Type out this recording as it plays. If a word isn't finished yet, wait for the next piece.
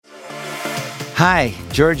Hi,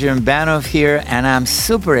 George Urbanov here, and I'm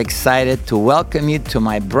super excited to welcome you to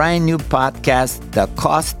my brand new podcast, The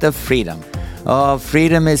Cost of Freedom. Oh,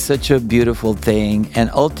 freedom is such a beautiful thing and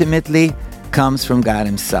ultimately comes from God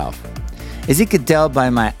Himself. As you could tell by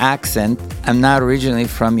my accent, I'm not originally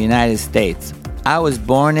from the United States. I was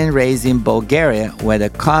born and raised in Bulgaria, where the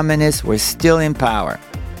communists were still in power.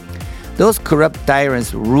 Those corrupt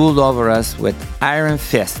tyrants ruled over us with iron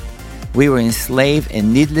fists. We were enslaved,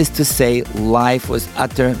 and needless to say, life was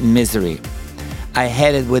utter misery. I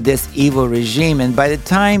headed with this evil regime, and by the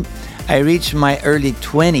time I reached my early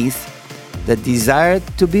 20s, the desire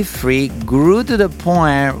to be free grew to the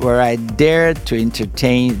point where I dared to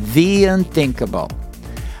entertain the unthinkable.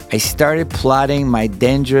 I started plotting my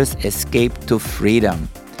dangerous escape to freedom.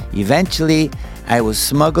 Eventually, I was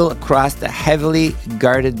smuggled across the heavily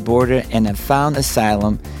guarded border and I found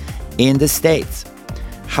asylum in the States.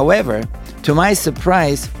 However, to my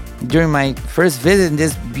surprise, during my first visit in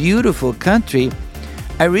this beautiful country,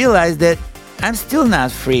 I realized that I'm still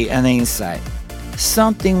not free on the inside.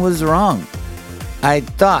 Something was wrong. I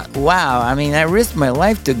thought, I risked my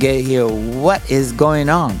life to get here. What is going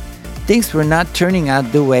on? Things were not turning out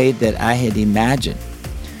the way that I had imagined.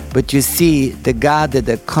 But you see, the God that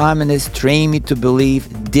the communists trained me to believe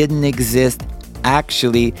didn't exist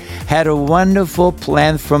actually had a wonderful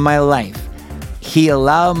plan for my life. He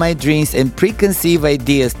allowed my dreams and preconceived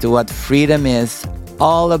ideas to what freedom is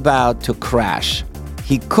all about to crash.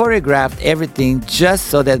 He choreographed everything just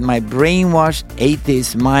so that my brainwashed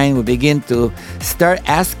atheist mind would begin to start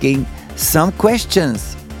asking some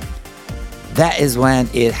questions. That is when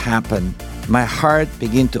it happened. My heart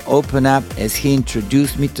began to open up as He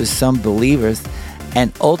introduced me to some believers,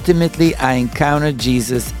 and ultimately I encountered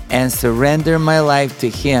Jesus and surrendered my life to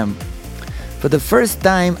Him. For the first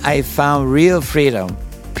time, I found real freedom,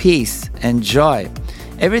 peace, and joy,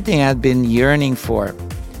 everything I'd been yearning for.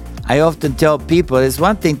 I often tell people it's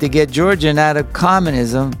one thing to get Georgian out of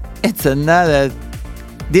communism, it's another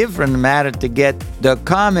different matter to get the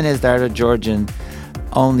communist out of Georgian.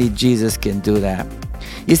 Only Jesus can do that.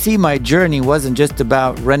 You see, my journey wasn't just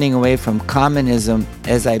about running away from communism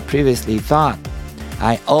as I previously thought.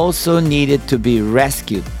 I also needed to be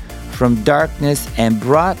rescued from darkness and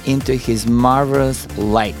brought into His marvelous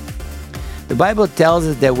light. The Bible tells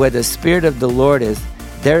us that where the Spirit of the Lord is,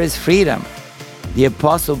 there is freedom. The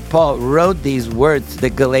Apostle Paul wrote these words to the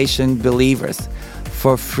Galatian believers,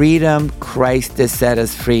 "For freedom Christ has set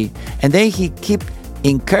us free." And then he kept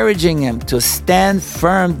encouraging them to stand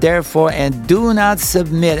firm, therefore, and do not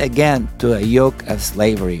submit again to a yoke of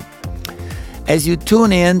slavery. As you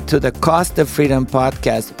tune in to the Cost of Freedom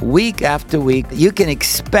podcast week after week, you can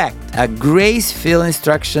expect a grace-filled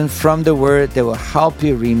instruction from the Word that will help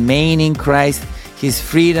you remain in Christ, His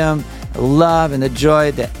freedom, love, and the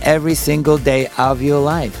joy that every single day of your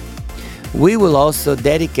life. We will also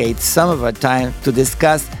dedicate some of our time to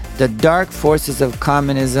discuss the dark forces of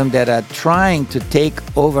communism that are trying to take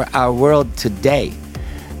over our world today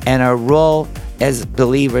and our role as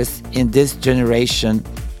believers in this generation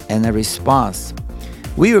and a response.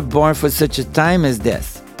 We were born for such a time as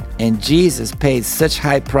this, and Jesus paid such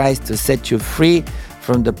high price to set you free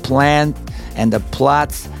from the plan and the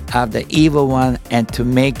plots of the evil one and to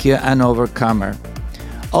make you an overcomer.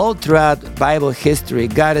 All throughout Bible history,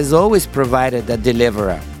 God has always provided a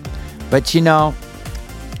deliverer. But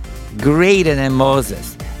greater than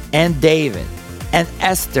Moses and David and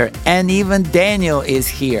Esther and even Daniel is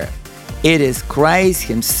here. It is Christ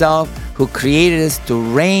Himself who created us to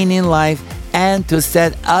reign in life and to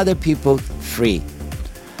set other people free.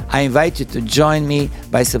 I invite you to join me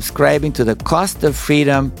by subscribing to The Cost of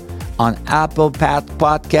Freedom on Apple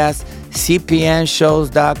Podcasts,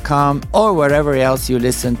 cpnshows.com, or wherever else you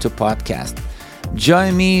listen to podcasts.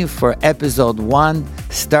 Join me for episode 1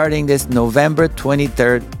 starting this November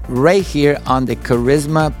 23rd right here on the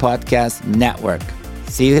Charisma Podcast Network.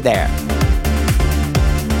 See you there.